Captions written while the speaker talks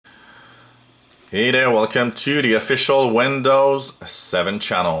Hey there, welcome to the official Windows 7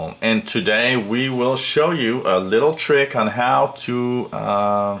 channel, and today we will show you a little trick on how to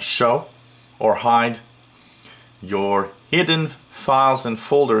show or hide your hidden files and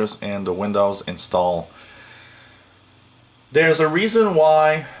folders in the Windows install. There's a reason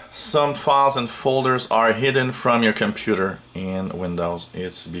why some files and folders are hidden from your computer in Windows.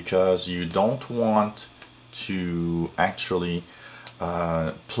 It's because you don't want to actually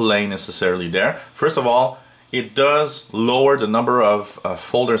play necessarily there. First of all, it does lower the number of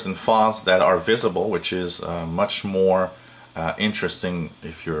folders and files that are visible, which is much more interesting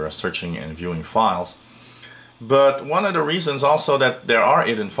if you're searching and viewing files. But one of the reasons also that there are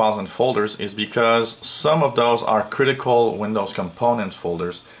hidden files and folders is because some of those are critical Windows component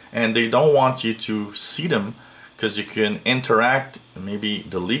folders and they don't want you to see them because you can interact, maybe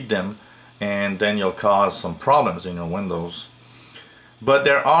delete them, and then you'll cause some problems in your Windows. But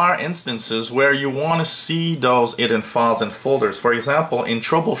there are instances where you want to see those hidden files and folders. For example, in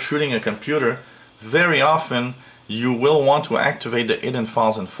troubleshooting a computer, very often you will want to activate the hidden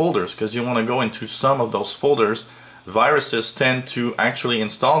files and folders because you want to go into some of those folders. Viruses tend to actually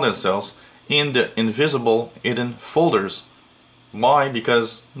install themselves in the invisible hidden folders. Why?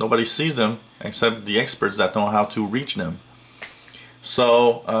 Because nobody sees them except the experts that know how to reach them.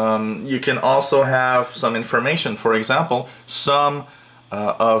 So you can also have some information. For example, some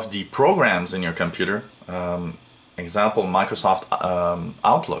of the programs in your computer, example Microsoft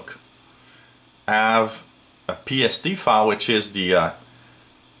Outlook, have a PST file, which is the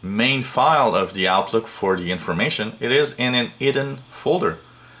main file of the Outlook for the information. It is in an hidden folder.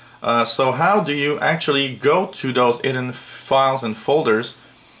 So how do you actually go to those hidden files and folders?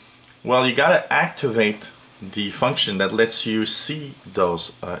 Well, you gotta activate the function that lets you see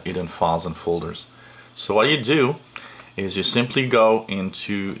those hidden files and folders. So what you do is you simply go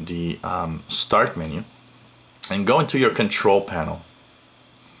into the Start menu and go into your Control panel.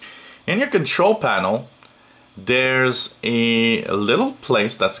 In your Control panel, there's a little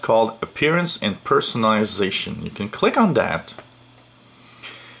place that's called Appearance and Personalization. You can click on that,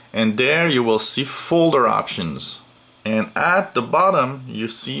 and there you will see folder options. And at the bottom, you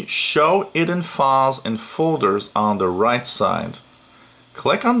see Show Hidden Files and Folders on the right side.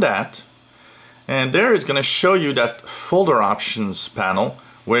 Click on that. And there it's going to show you that folder options panel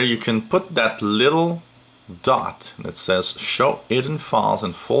where you can put that little dot that says show hidden files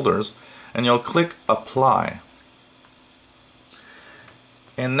and folders, and you'll click apply.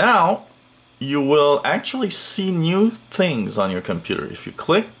 And now you will actually see new things on your computer. If you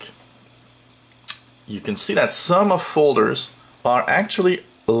click, you can see that some of folders are actually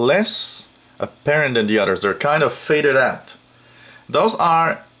less apparent than the others. They're kind of faded out. Those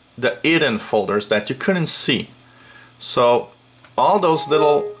are the hidden folders that you couldn't see. So all those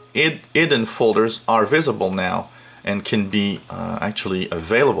little hidden folders are visible now and can be actually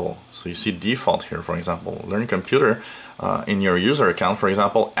available. So you see default here, for example, Learn Computer. In your user account, for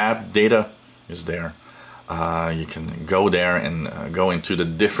example, app data is there. You can go there and go into the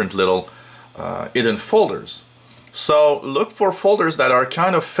different little hidden folders. So look for folders that are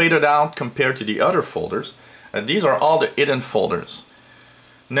kind of faded out compared to the other folders. These are all the hidden folders.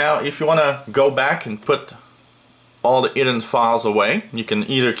 Now, if you want to go back and put all the hidden files away, you can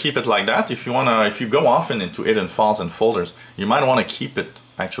either keep it like that. If you go often into hidden files and folders, you might want to keep it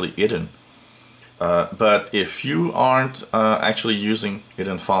actually hidden. But if you aren't actually using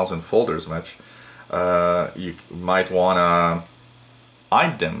hidden files and folders much, you might want to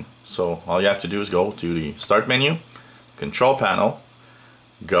hide them. So all you have to do is go to the Start menu, Control panel,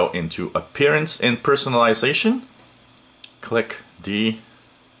 go into Appearance and Personalization, click the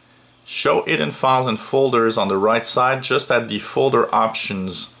Show Hidden Files and Folders on the right side, just at the Folder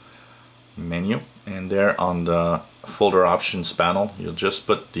Options menu, and there on the Folder Options panel, you'll just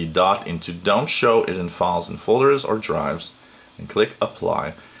put the dot into Don't Show Hidden Files and Folders or Drives, and click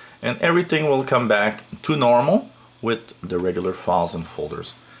Apply, and everything will come back to normal with the regular files and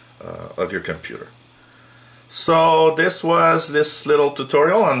folders of your computer. So this was this little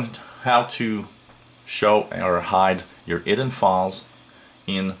tutorial on how to show or hide your hidden files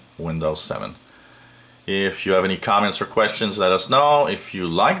in Windows 7. If you have any comments or questions, let us know. If you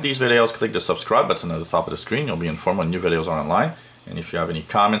like these videos, click the subscribe button at the top of the screen. You'll be informed when new videos are online. And if you have any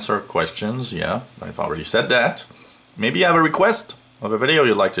comments or questions, yeah, I've already said that. Maybe you have a request of a video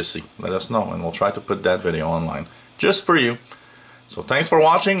you'd like to see. Let us know and we'll try to put that video online just for you. So thanks for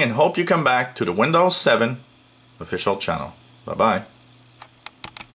watching and hope you come back to the Windows 7 official channel. Bye-bye.